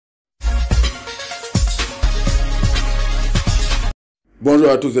Bonjour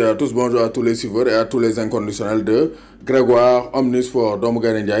à tous et à tous, bonjour à tous les suiveurs et à tous les inconditionnels de Grégoire Omnisport doomu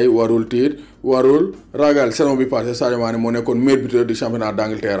Gaynde Ndiaye warul tiit warul ragal saison bi passé Sadio Mané moo nekkoon meilleur buteur du championnat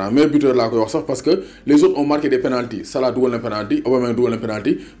d'Angleterre meilleur buteur laa koy wax sax parce que les autres ont marqué des pénaltys. Salah dugal na pénalty, Aubameyang dugal na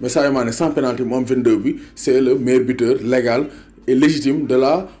pénalty, mais Sadio Mané sans pénalty mu am 22 bi c'est le meilleur buteur légal et légitime de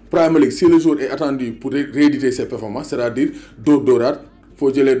la Premier League. Si le joueur est attendu pour rééditer ses performances, c'est-à-dire dóor-dóoraat foo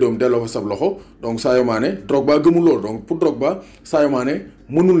jëlee doom delloo fa sab loxo donc Sadio Mané Drogba gëmul loolu donc pour Drogba Sadio Mané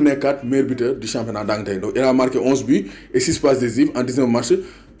mënul nekkaat meilleur buteur du championnat d'Angleterre. Donc il a marqué 11 buts et 6 passes décisives en 19 matchs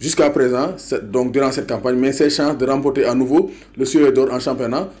jusqu'à présent, donc durant cette campagne, mais ses chances de remporter à nouveau le Soulier d'or en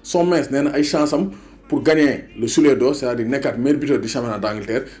championnat sont minces. Nee na ay chance am pour gagner le Soulier d'or, c'est-à-dire nekkaat meilleur buteur du championnat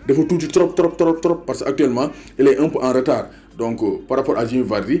d'Angleterre dafa tuuti trop parce que actuellement il est un peu en retard. Donc par rapport à Jimmy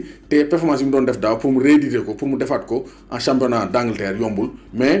Vardy te performance yi mu doon def daaw pour mu rééditer ko pour mu defaat ko en championnat d'Angleterre yombul,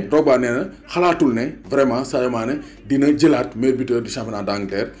 mais Drogba nee na xalaatul ne vraiment Sadio Mané dina jëlaat meilleur buteur du championnat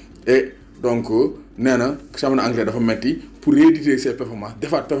d'Angleterre. Et donc nee na championnat Angleterre dafa metti pour rééditer ses performances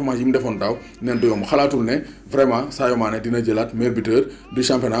defaat performance yi mu defoon daaw nee na du yomb, xalaatul ne vraiment Sadio Mané dina jëlaat meilleur buteur du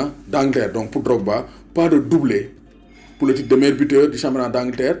championnat d'Angleterre. Donc pour Drogba, pas de doublé pour le titre de meilleur buteur du championnat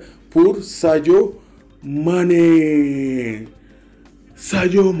d'Angleterre pour Sadio Mané.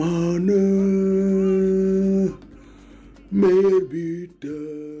 Sadio Mané, meilleur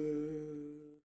buteur.